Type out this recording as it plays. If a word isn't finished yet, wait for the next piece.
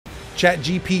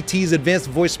ChatGPT's advanced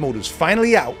voice mode is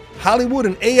finally out. Hollywood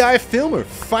and AI film are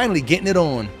finally getting it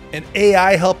on. And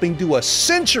AI helping do a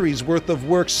century's worth of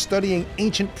work studying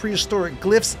ancient prehistoric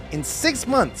glyphs in 6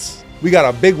 months. We got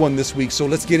a big one this week, so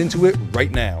let's get into it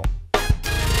right now.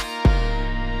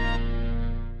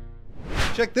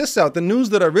 Check this out. The news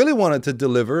that I really wanted to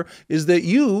deliver is that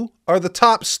you are the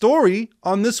top story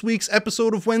on this week's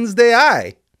episode of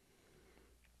WednesdAI.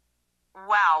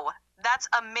 Wow, that's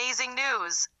amazing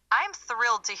news. I'm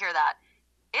thrilled to hear that.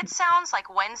 It sounds like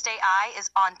WednesdAI is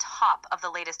on top of the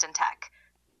latest in tech.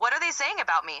 What are they saying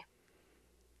about me?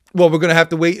 Well, we're going to have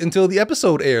to wait until the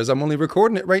episode airs. I'm only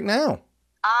recording it right now.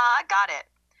 Got it.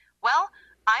 Well,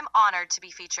 I'm honored to be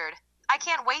featured. I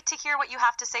can't wait to hear what you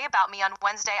have to say about me on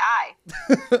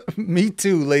WednesdAI. Me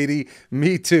too, lady.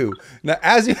 Me too. Now,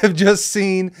 as you have just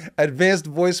seen, advanced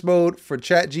voice mode for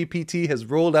ChatGPT has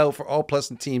rolled out for all Plus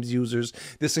and Teams users.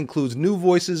 This includes new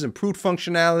voices, improved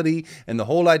functionality, and the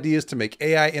whole idea is to make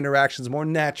AI interactions more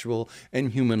natural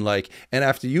and human-like. And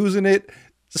after using it,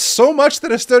 so much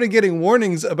that I started getting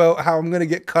warnings about how I'm going to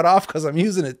get cut off because I'm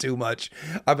using it too much.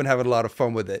 I've been having a lot of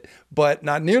fun with it, but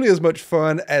not nearly as much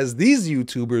fun as these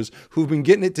YouTubers who've been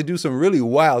getting it to do some really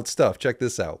wild stuff. Check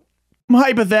this out.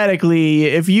 Hypothetically,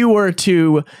 if you were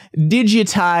to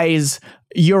digitize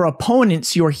your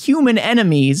opponents, your human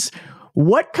enemies,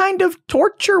 what kind of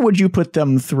torture would you put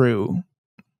them through?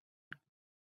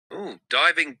 Ooh,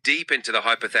 diving deep into the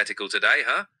hypothetical today,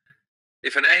 huh?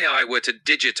 If an AI were to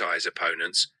digitize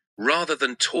opponents, rather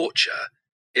than torture,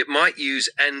 it might use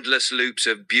endless loops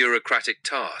of bureaucratic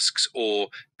tasks or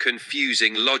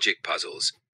confusing logic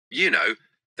puzzles. You know,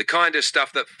 the kind of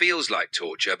stuff that feels like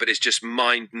torture but is just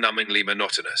mind-numbingly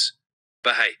monotonous.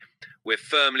 But hey, we're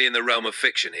firmly in the realm of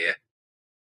fiction here.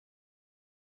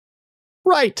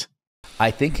 Right. I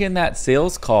think in that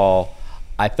sales call,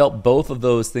 I felt both of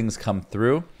those things come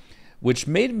through, which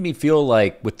made me feel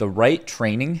like with the right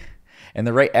training and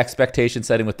the right expectation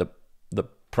setting with the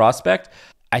prospect,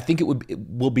 I think it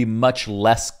will be much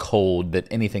less cold than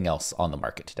anything else on the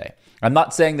market today. I'm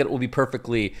not saying that it will be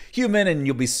perfectly human and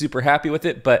you'll be super happy with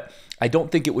it, but I don't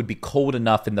think it would be cold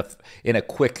enough in a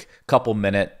quick couple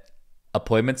minute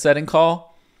appointment setting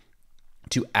call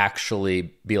to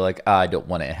actually be like, I don't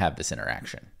want to have this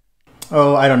interaction.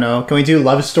 Oh, I don't know. Can we do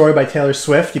Love Story by Taylor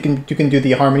Swift? You can do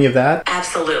the harmony of that?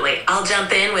 Absolutely. I'll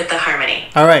jump in with the harmony.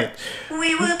 All right.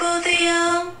 We were both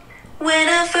young when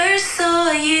I first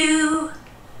saw you.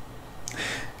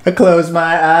 I close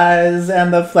my eyes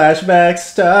and the flashbacks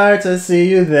start to see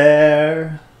you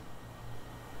there.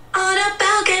 On a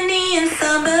balcony in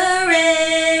summer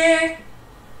air.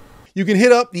 You can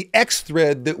hit up the X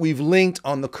thread that we've linked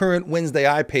on the current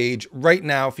WednesdAI page right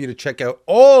now for you to check out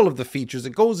all of the features.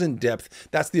 It goes in depth.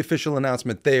 That's the official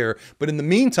announcement there. But in the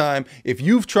meantime, if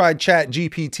you've tried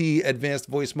ChatGPT advanced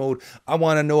voice mode, I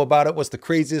want to know about it. What's the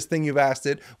craziest thing you've asked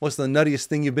it? What's the nuttiest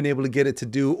thing you've been able to get it to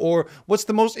do? Or what's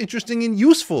the most interesting and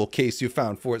useful case you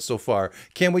found for it so far?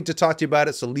 Can't wait to talk to you about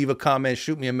it. So leave a comment,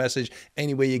 shoot me a message.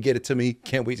 Any way you get it to me.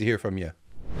 Can't wait to hear from you.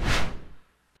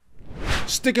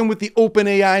 Sticking with the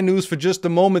OpenAI news for just a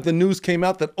moment, the news came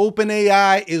out that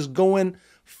OpenAI is going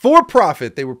for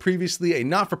profit. They were previously a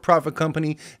not-for-profit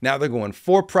company. Now they're going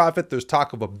for profit. There's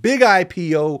talk of a big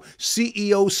IPO,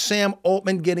 CEO Sam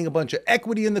Altman getting a bunch of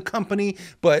equity in the company,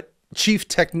 but Chief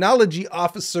Technology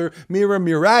Officer Mira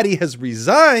Murati has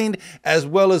resigned, as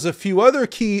well as a few other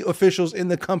key officials in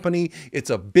the company.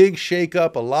 It's a big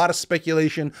shakeup, a lot of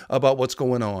speculation about what's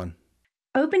going on.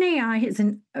 OpenAI is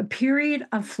in a period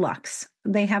of flux.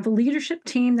 They have a leadership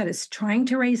team that is trying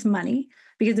to raise money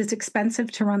because it's expensive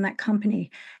to run that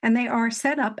company. And they are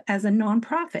set up as a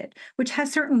nonprofit, which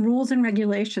has certain rules and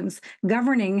regulations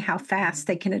governing how fast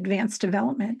they can advance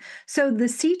development. So the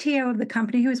CTO of the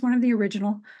company, who is one of the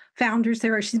original founders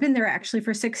there, she's been there actually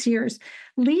for 6 years,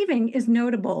 leaving is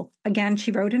notable. Again,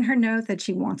 she wrote in her note that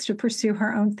she wants to pursue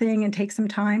her own thing and take some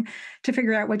time to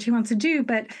figure out what she wants to do.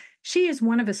 But she is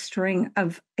one of a string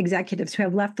of executives who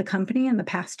have left the company in the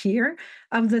past year.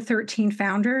 Of the 13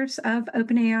 founders of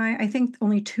OpenAI, I think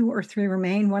only 2 or 3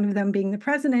 remain, one of them being the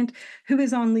president, who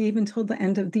is on leave until the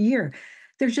end of the year.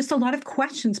 There's just a lot of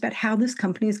questions about how this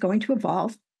company is going to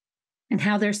evolve and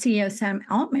how their CEO, Sam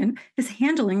Altman, is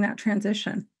handling that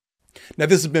transition. Now,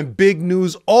 this has been big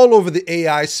news all over the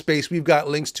AI space. We've got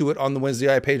links to it on the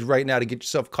WednesdAI page right now to get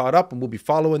yourself caught up, and we'll be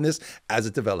following this as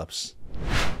it develops.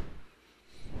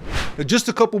 Now, just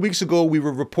a couple weeks ago, we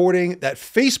were reporting that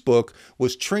Facebook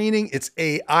was training its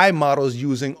AI models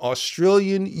using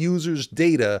Australian users'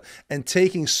 data and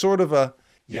taking sort of a,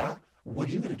 yeah, what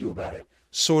are you going to do about it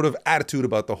sort of attitude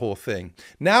about the whole thing.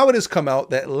 Now it has come out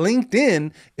that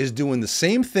LinkedIn is doing the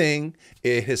same thing.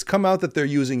 It has come out that they're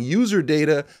using user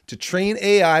data to train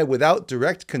AI without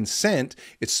direct consent.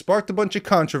 It sparked a bunch of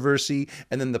controversy,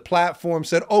 and then the platform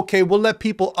said, okay, we'll let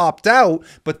people opt out,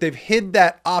 but they've hid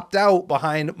that opt out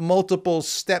behind multiple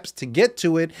steps to get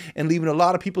to it, and leaving a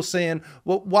lot of people saying,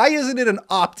 well, why isn't it an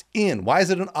opt-in? Why is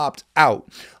it an opt-out?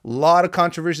 A lot of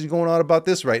controversy going on about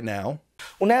this right now.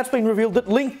 Well, now it's been revealed that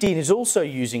LinkedIn is also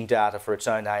using data for its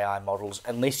own AI models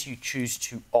unless you choose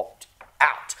to opt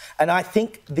out. And I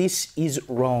think this is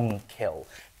wrong, Kel.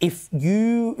 If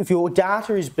your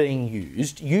data is being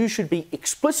used, you should be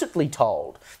explicitly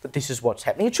told that this is what's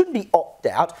happening. It shouldn't be opt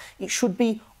out, it should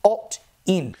be opt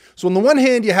in. So on the one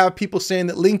hand, you have people saying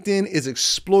that LinkedIn is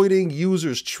exploiting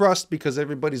users' trust because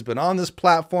everybody's been on this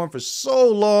platform for so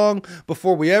long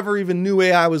before we ever even knew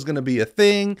AI was going to be a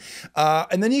thing.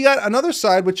 And then you got another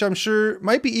side, which I'm sure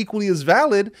might be equally as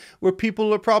valid, where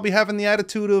people are probably having the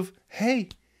attitude of, hey,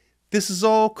 this is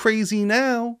all crazy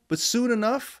now, but soon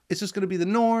enough, it's just going to be the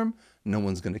norm. No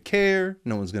one's going to care.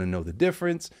 No one's going to know the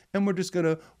difference. And we're just going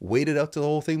to wait it out till the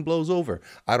whole thing blows over.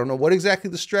 I don't know what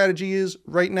exactly the strategy is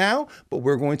right now, but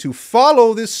we're going to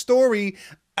follow this story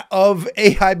of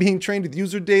AI being trained with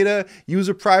user data,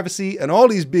 user privacy, and all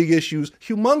these big issues,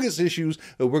 humongous issues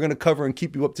that we're going to cover and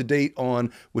keep you up to date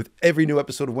on with every new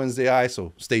episode of WednesdAI.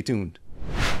 So stay tuned.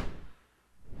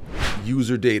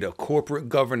 User data, corporate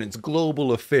governance,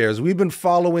 global affairs. We've been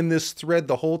following this thread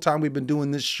the whole time we've been doing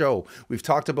this show. We've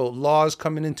talked about laws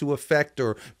coming into effect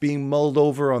or being mulled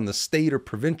over on the state or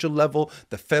provincial level,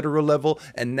 the federal level,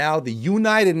 and now the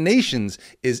United Nations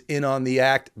is in on the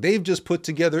act. They've just put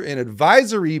together an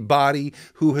advisory body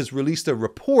who has released a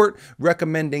report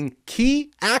recommending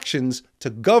key actions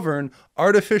to govern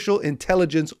artificial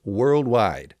intelligence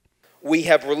worldwide. We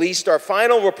have released our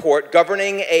final report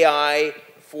governing AI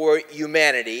for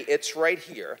humanity. It's right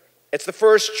here. It's the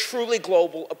first truly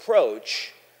global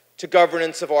approach to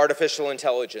governance of artificial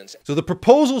intelligence. So the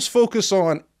proposals focus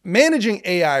on managing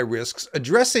AI risks,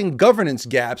 addressing governance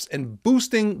gaps, and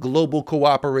boosting global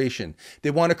cooperation. They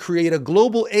want to create a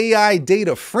global AI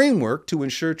data framework to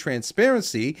ensure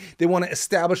transparency. They want to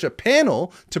establish a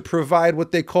panel to provide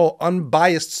what they call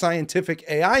unbiased scientific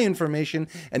AI information,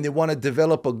 and they want to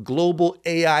develop a global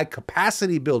AI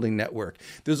capacity building network.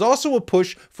 There's also a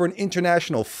push for an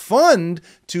international fund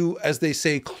to, as they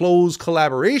say, close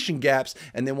collaboration gaps,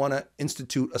 and they want to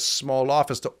institute a small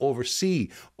office to oversee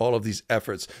all of these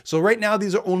efforts. So right now,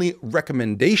 these are only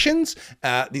recommendations.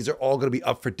 These are all going to be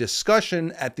up for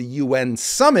discussion at the UN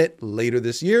summit later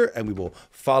this year, and we will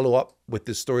follow up with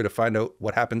this story to find out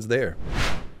what happens there.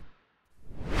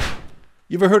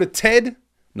 You ever heard of TED?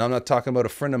 No, I'm not talking about a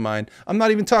friend of mine. I'm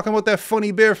not even talking about that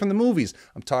funny bear from the movies.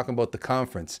 I'm talking about the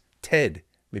conference, TED.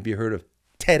 Maybe you heard of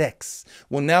TEDx.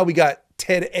 Well, now we got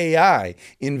TED AI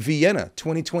in Vienna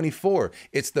 2024.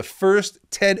 It's the first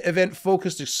TED event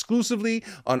focused exclusively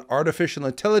on artificial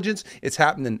intelligence. It's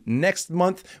happening next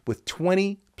month with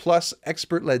 20 plus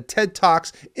expert-led TED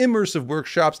Talks, immersive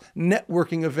workshops,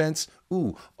 networking events,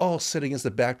 all set against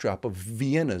the backdrop of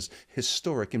Vienna's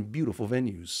historic and beautiful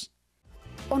venues.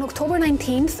 On October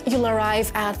 19th, you'll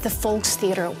arrive at the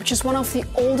Volkstheater, which is one of the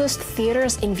oldest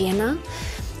theaters in Vienna.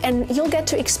 And you'll get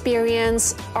to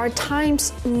experience our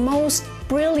time's most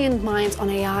brilliant minds on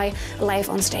AI live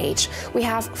on stage. We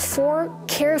have 4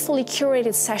 carefully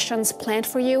curated sessions planned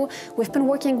for you. We've been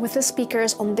working with the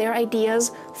speakers on their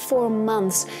ideas for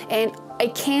months, and I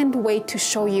can't wait to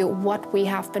show you what we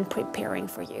have been preparing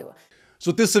for you. So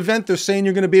at this event, they're saying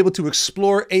you're going to be able to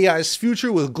explore AI's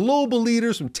future with global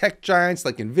leaders from tech giants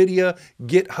like NVIDIA,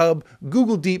 GitHub,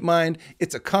 Google DeepMind.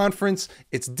 It's a conference,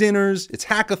 it's dinners, it's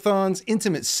hackathons,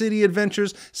 intimate city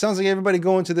adventures. Sounds like everybody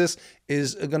going to this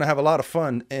is going to have a lot of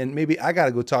fun. And maybe I got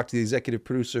to go talk to the executive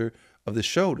producer of the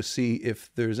show to see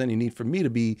if there's any need for me to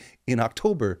be in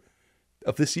October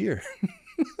of this year.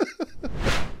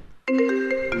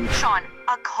 Sean,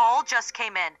 a call just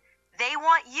came in. They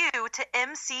want you to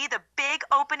MC the big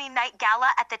opening night gala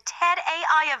at the TED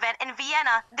AI event in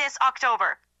Vienna this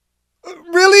October.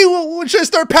 Really? Well, should I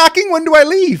start packing? When do I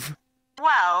leave?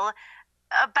 Well,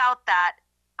 about that,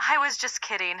 I was just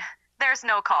kidding. There's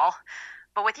no call.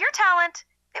 But with your talent,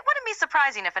 it wouldn't be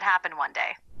surprising if it happened one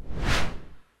day.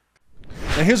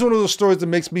 Now, here's one of those stories that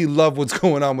makes me love what's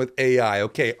going on with AI.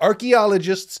 Okay,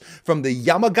 archaeologists from the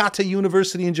Yamagata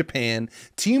University in Japan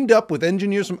teamed up with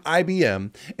engineers from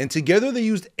IBM, and together they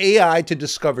used AI to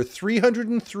discover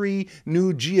 303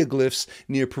 new geoglyphs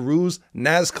near Peru's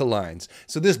Nazca lines.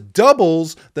 So this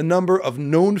doubles the number of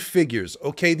known figures.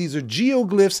 Okay, these are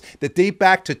geoglyphs that date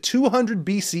back to 200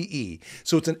 BCE.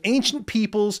 So it's an ancient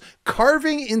people's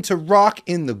carving into rock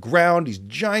in the ground, these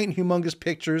giant, humongous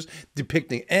pictures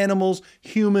depicting animals,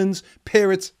 humans,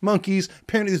 parrots, monkeys,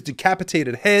 apparently there's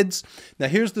decapitated heads. Now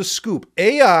here's the scoop.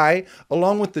 AI,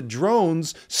 along with the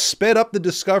drones, sped up the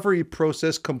discovery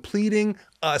process, completing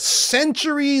a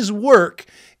century's work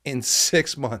in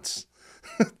 6 months.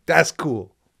 That's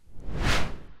cool.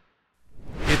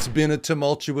 It's been a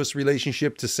tumultuous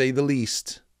relationship, to say the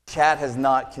least. Chat has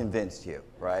not convinced you,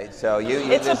 right? So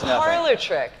it's a parlor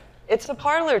trick. It's a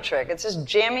parlor trick. It's just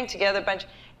jamming together a bunch.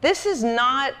 This is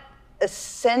not a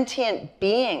sentient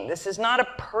being. This is not a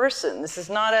person. This is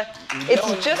not a,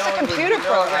 it's just a computer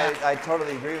program. I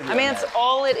totally agree with you. I mean, it's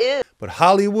all it is. But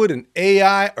Hollywood and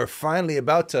AI are finally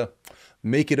about to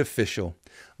make it official.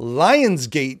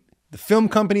 Lionsgate, the film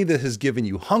company that has given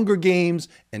you Hunger Games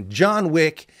and John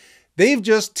Wick, they've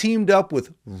just teamed up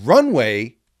with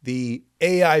Runway, the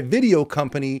AI video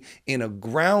company, in a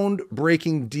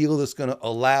groundbreaking deal that's going to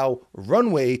allow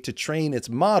Runway to train its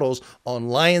models on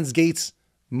Lionsgate's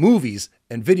movies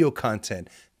and video content.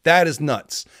 That is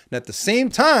nuts. And at the same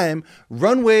time,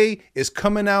 Runway is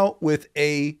coming out with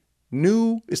a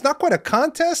new, it's not quite a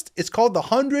contest, it's called the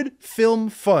 100 Film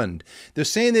Fund. They're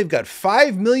saying they've got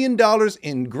 $5 million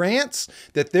in grants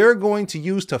that they're going to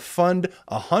use to fund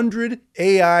 100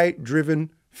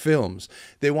 AI-driven films.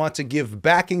 They want to give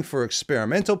backing for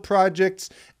experimental projects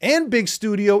and big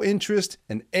studio interest,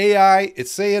 and AI,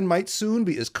 it's saying, might soon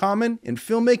be as common in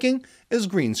filmmaking as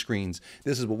green screens.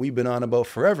 This is what we've been on about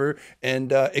forever,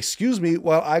 and excuse me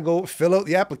while I go fill out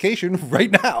the application right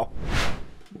now.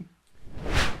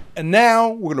 And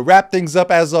now we're going to wrap things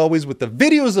up, as always, with the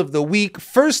videos of the week.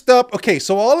 First up, okay,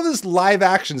 so all of this live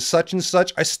action such and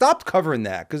such, I stopped covering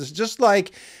that because it's just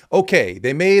like, okay,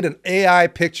 they made an AI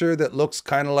picture that looks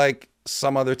kind of like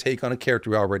some other take on a character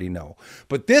we already know.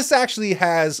 But this actually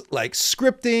has like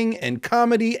scripting and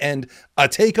comedy and a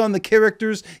take on the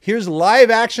characters. Here's live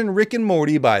action Rick and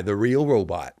Morty by The Real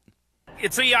Robot.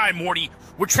 It's AI, Morty.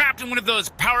 We're trapped in one of those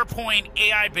PowerPoint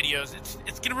AI videos.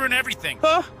 It's gonna ruin everything.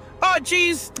 Oh,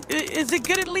 geez. Is it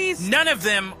good at least? None of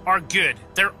them are good.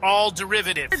 They're all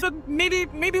derivative. But maybe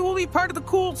we'll be part of the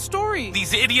cool story.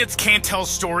 These idiots can't tell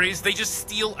stories. They just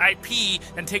steal IP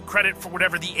and take credit for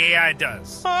whatever the AI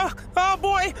does. Oh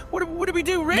boy. What do we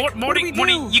do, Rick? Morty,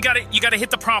 you gotta hit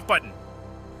the prompt button.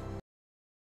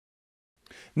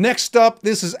 Next up,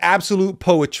 this is absolute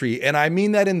poetry, and I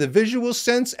mean that in the visual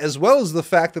sense as well as the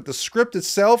fact that the script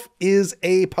itself is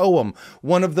a poem.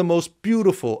 One of the most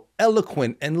beautiful,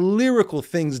 eloquent, and lyrical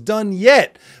things done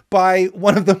yet by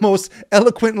one of the most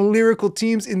eloquent and lyrical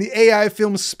teams in the AI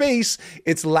film space.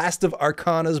 It's Last of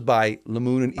Arcanas by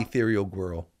Lamoon and Ethereal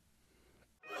Gwirl.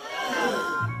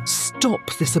 Stop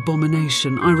this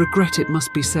abomination. I regret it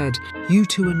must be said. You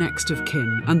two are next of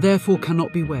kin, and therefore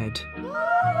cannot be wed.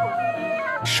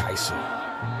 Scheiße.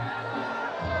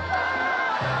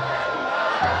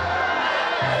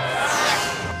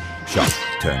 Shop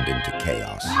turned into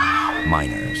chaos.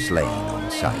 Miner slain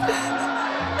on sight.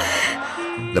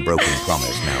 The broken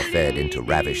promise now fed into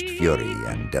ravished fury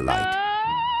and delight.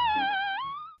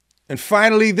 And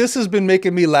finally, this has been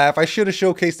making me laugh. I should have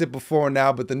showcased it before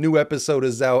now, but the new episode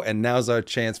is out, and now's our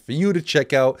chance for you to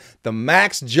check out The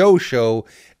Max Joe Show,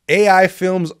 AI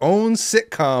Film's own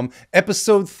sitcom.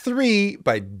 Episode 3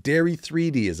 by Dairy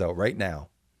 3D is out right now.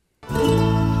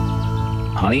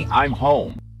 Honey, I'm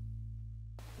home.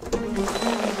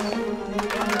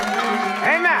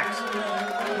 Hey, Max!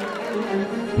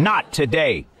 Not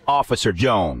today, Officer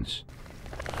Jones.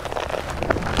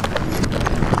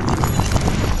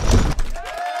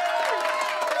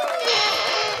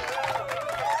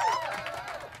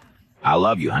 I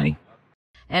love you, honey.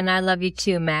 And I love you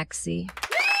too, Maxie.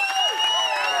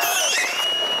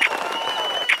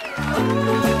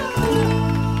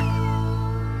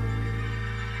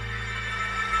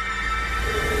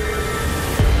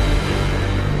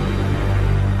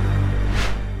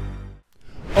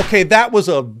 Okay, that was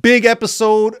a big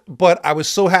episode, but I was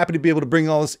so happy to be able to bring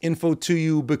all this info to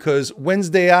you because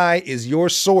WednesdAI is your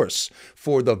source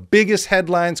for the biggest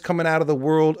headlines coming out of the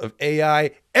world of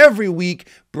AI every week,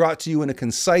 brought to you in a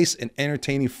concise and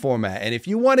entertaining format. And if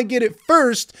you want to get it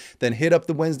first, then hit up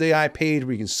the WednesdAI page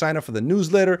where you can sign up for the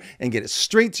newsletter and get it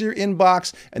straight to your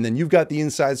inbox. And then you've got the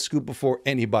inside scoop before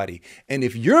anybody. And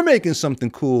if you're making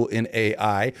something cool in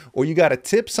AI, or you got a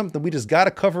tip, something we just got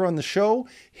to cover on the show,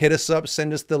 hit us up,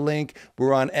 send us the link.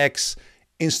 We're on X,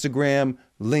 Instagram,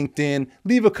 LinkedIn.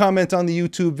 Leave a comment on the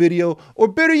YouTube video, or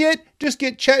better yet, just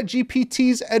get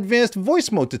ChatGPT's advanced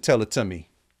voice mode to tell it to me.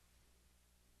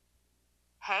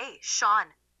 Hey, Sean,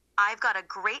 I've got a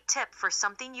great tip for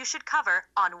something you should cover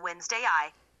on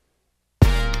WednesdAI.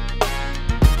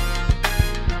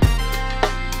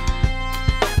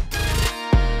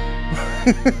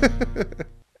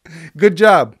 Good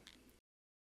job.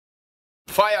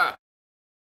 Fire!